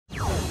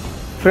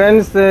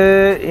Friends,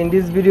 in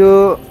this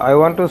video I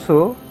want to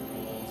show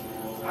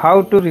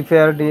how to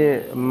repair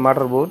the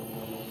motherboard.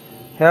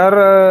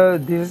 Here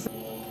this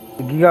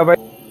gigabyte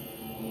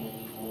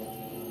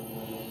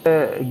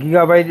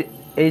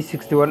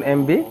 861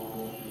 MB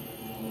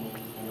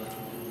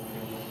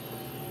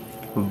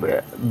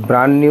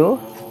brand new.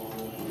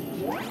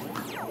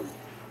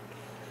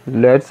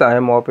 I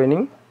am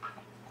opening.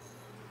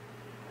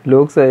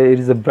 Looks it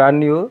is a brand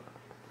new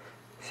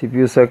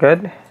CPU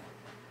socket.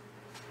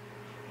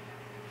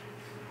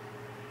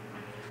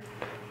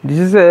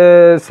 This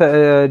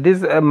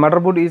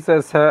motherboard is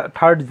a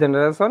third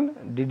generation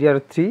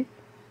DDR3,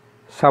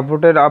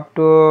 supported up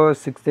to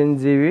 16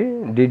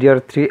 GB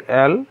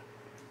DDR3L,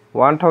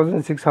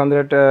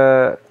 1600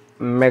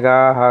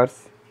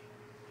 megahertz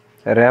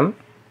RAM.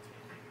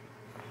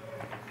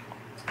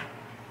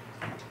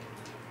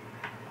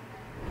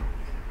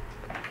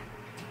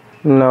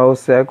 Now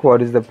check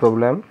what is the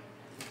problem.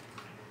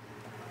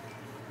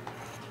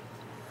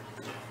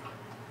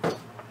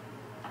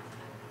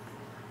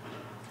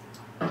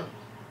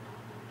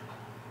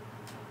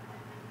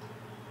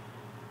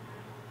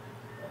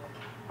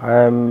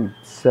 I am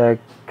check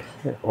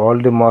all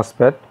the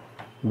MOSFET,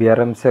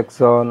 BRM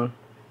section,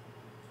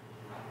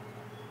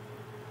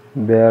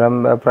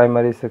 BRM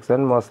primary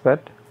section MOSFET.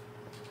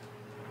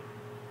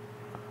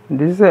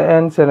 This is a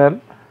N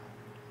channel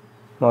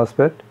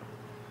MOSFET.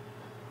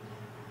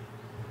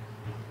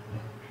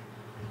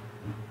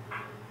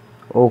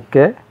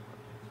 Okay.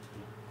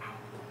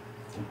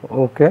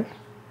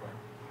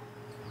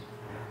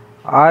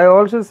 I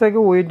also check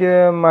with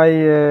my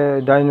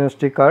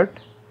diagnostic card.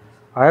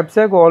 I have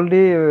checked all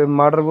the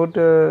motherboard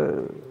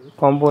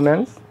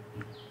components.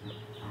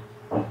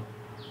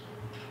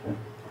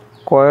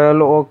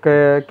 Coil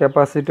okay,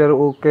 capacitor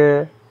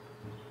okay,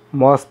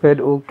 MOSFET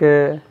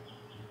okay.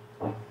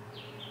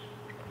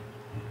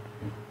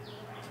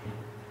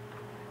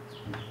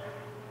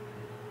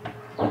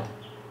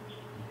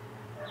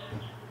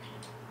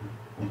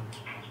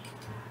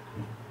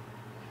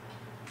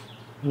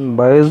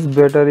 BIOS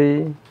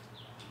battery.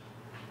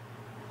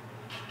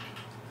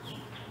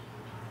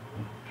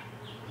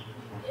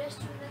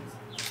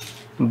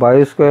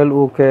 BIOS coil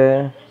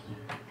okay,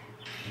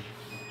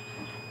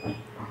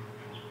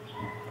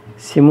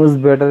 CMOS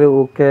battery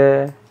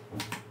okay,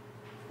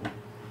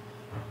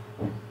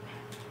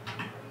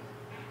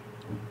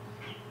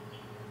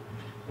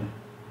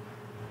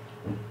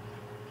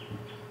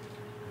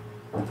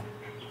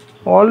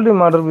 all the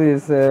motherboard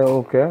is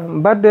okay,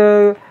 but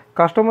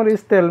customer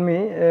is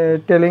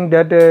telling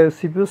that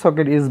CPU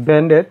socket is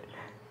bended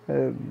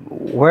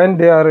when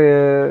they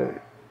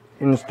are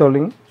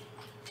installing.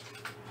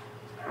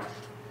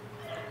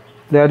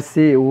 Let's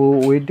see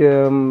with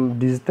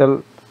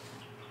digital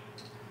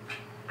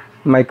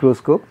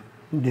microscope.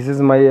 This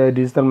is my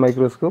digital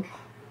microscope.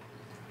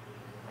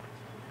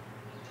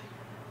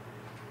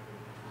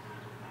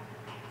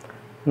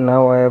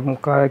 Now I am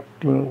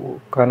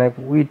connect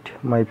with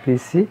my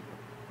PC.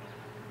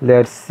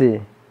 Let's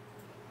see.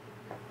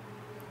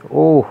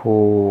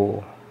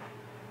 Oh,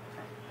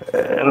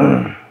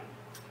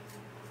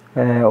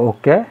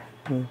 okay.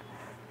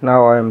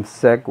 Now I am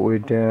check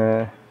with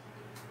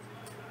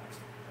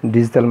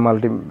digital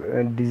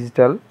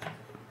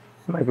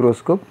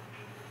microscope.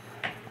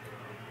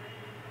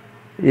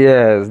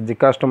 Yes, the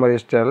customer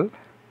is tell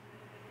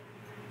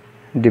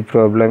the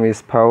problem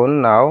is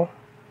found. Now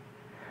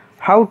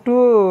how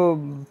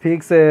to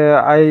fix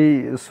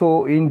I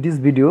show in this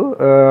video.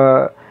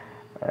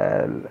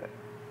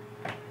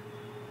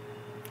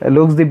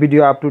 Looks the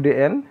video up to the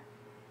end.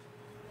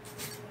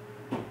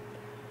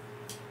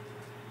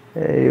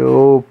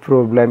 Your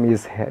problem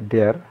is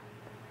there.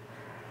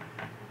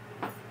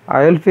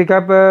 I will pick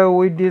up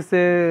with this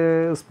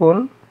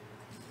spoon.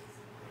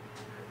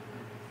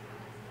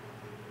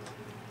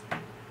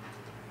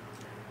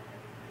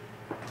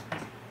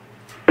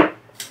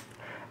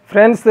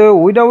 Friends,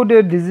 without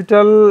a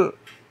digital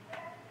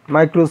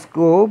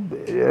microscope,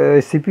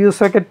 CPU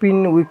socket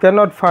pin we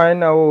cannot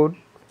find out.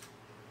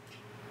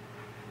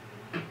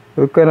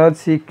 We cannot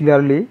see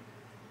clearly.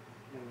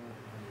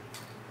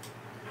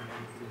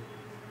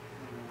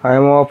 I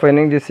am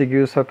opening the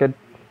CPU socket.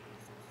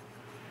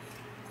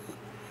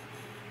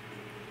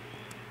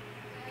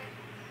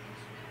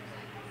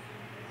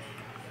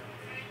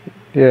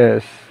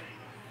 Yes.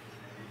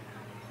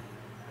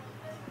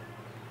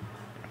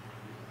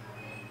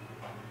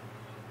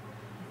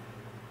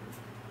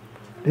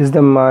 This is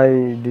my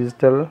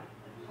digital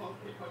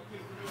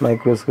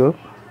microscope.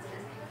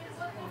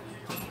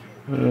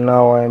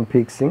 Now I am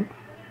fixing.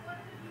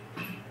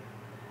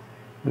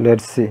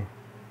 Let's see.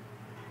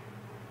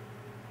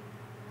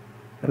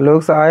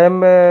 Looks I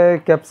am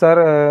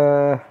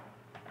capture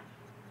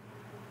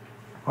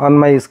on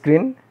my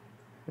screen.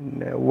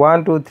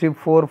 1 2 3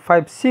 4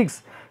 5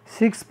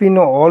 6 pin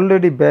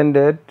already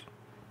bended.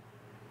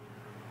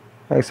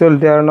 Actually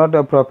they are not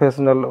a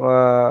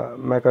professional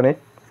mechanic.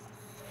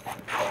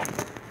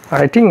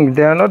 I think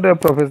they are not a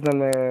professional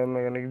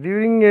mechanic.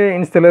 During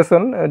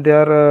installation they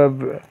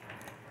are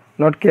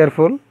not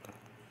careful.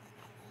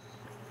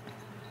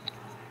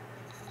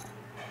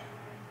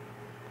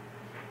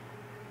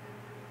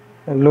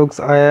 Looks,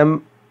 I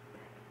am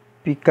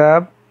pick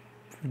up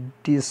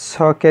the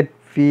socket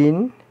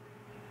pin.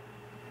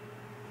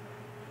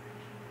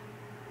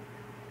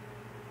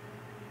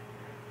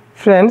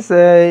 Friends,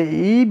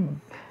 if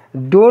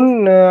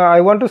don't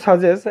I want to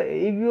suggest,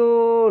 if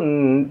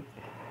you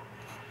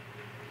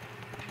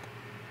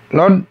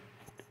not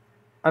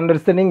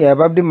understanding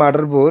about the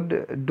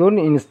motherboard, don't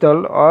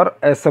install or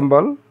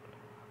assemble,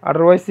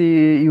 otherwise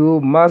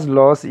you must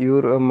lose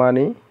your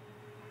money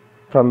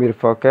from your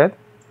pocket.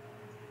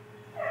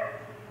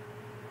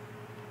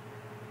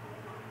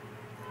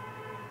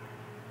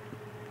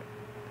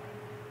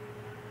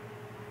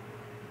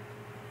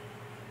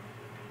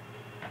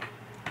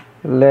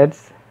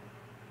 Let's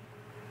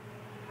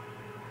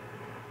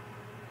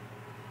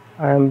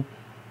I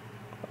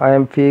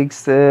am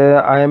fixed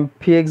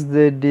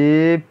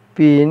the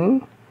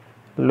pin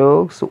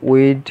looks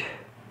with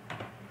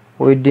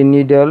the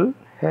needle,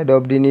 head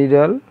of the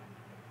needle,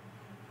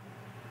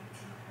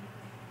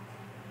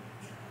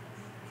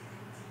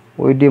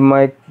 with the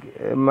my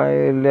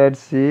let's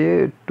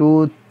see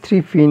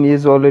 2-3 pin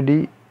is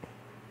already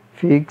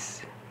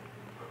fixed.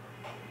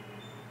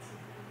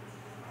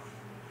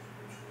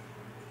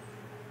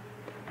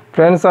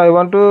 Friends, I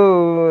want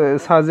to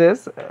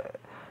suggest,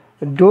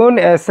 don't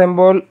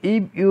assemble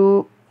if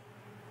you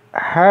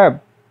have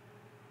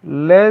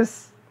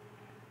less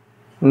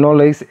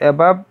knowledge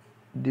about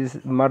this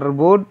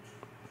motherboard.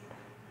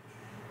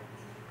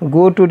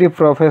 Go to the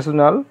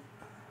professional,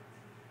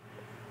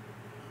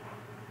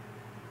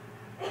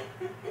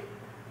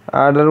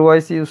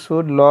 otherwise you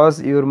should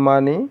lose your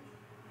money.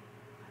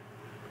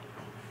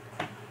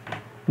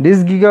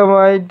 This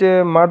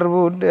gigabyte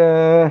motherboard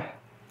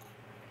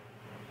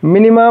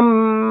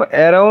minimum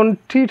around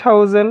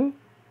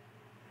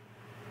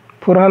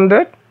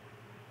 3,400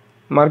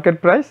 market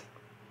price.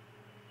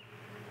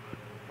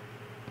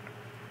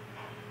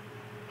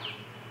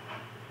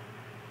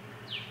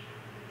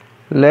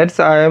 Let's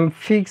I am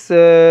fix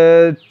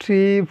 3,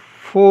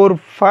 4,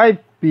 5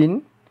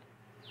 pin,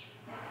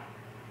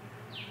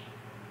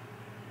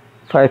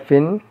 5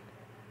 pin.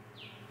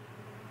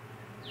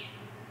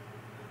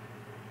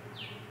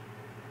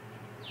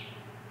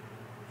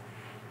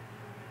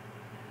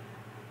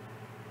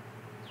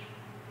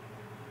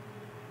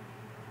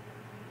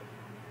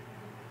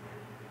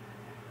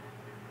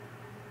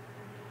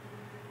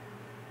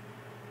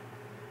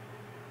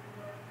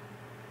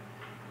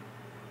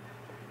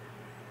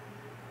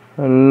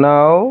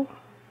 Now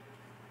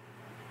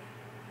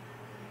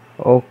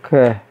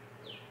okay,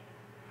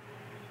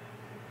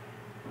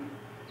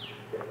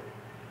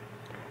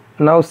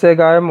 now check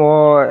I am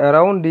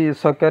around the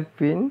socket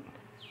pin,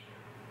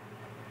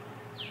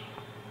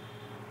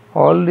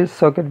 all this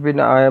socket pin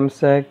I am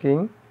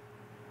checking.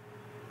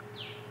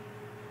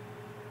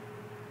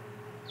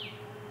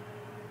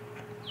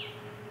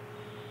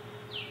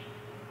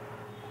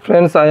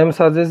 Friends, I am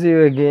suggest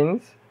you again,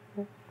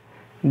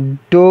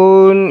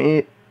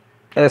 don't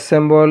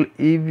assemble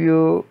if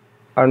you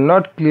are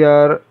not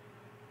clear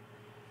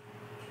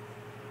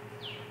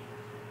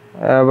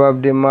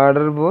about the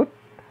motherboard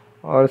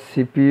or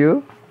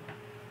CPU.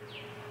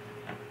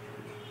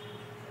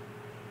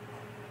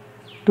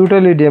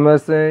 Totally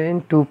damaged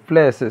in 2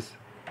 places.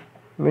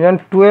 Meaning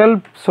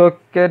 12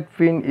 socket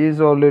pin is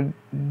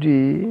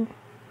already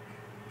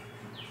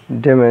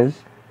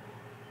damaged.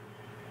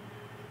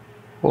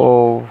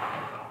 Oh,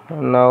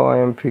 now I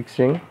am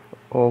fixing.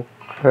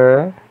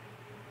 Okay.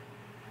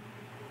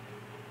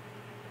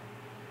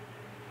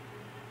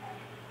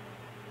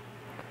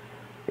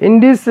 In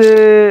this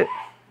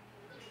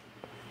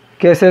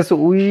cases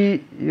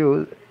we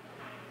use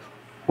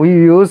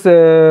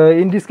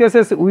in these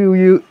cases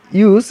we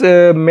use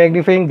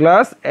magnifying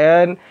glass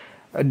and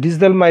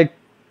digital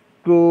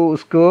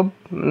microscope.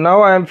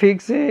 Now I am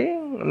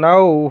fixing.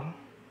 Now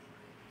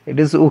it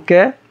is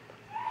okay.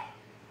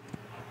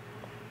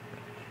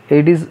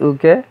 It is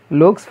okay.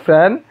 Looks,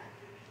 friend.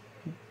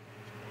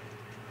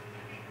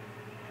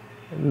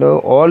 No,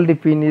 all the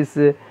pin is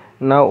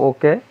now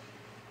okay.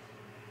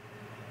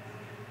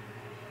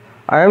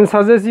 I am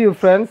suggest you,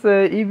 friends,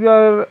 if you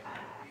are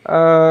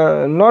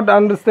not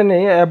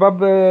understanding about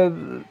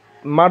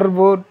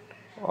motherboard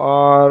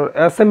or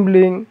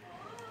assembling,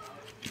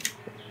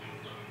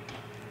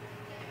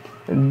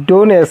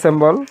 don't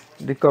assemble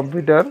the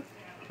computer,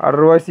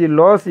 otherwise you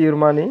lose your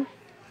money.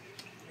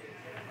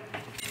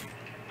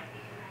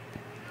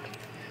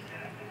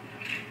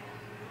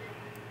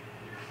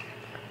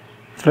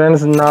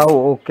 Friends, now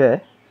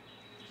okay.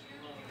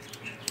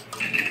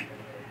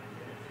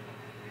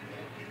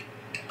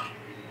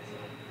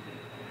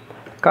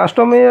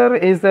 Customer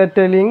is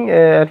telling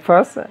at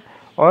first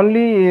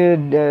only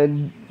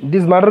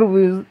this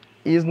matter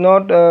is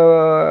not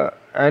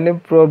any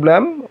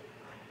problem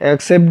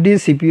except the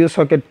CPU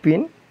socket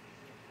pin.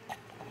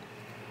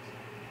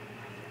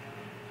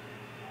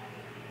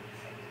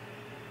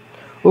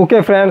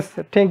 Okay, friends,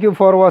 thank you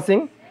for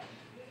watching.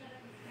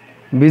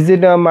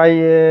 Visit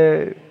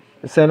my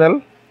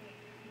channel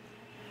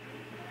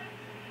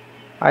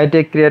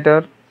iTech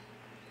Creator.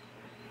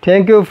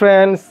 Thank you,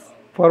 friends,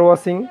 for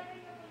watching.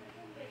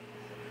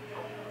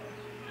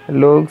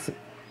 looks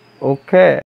okay.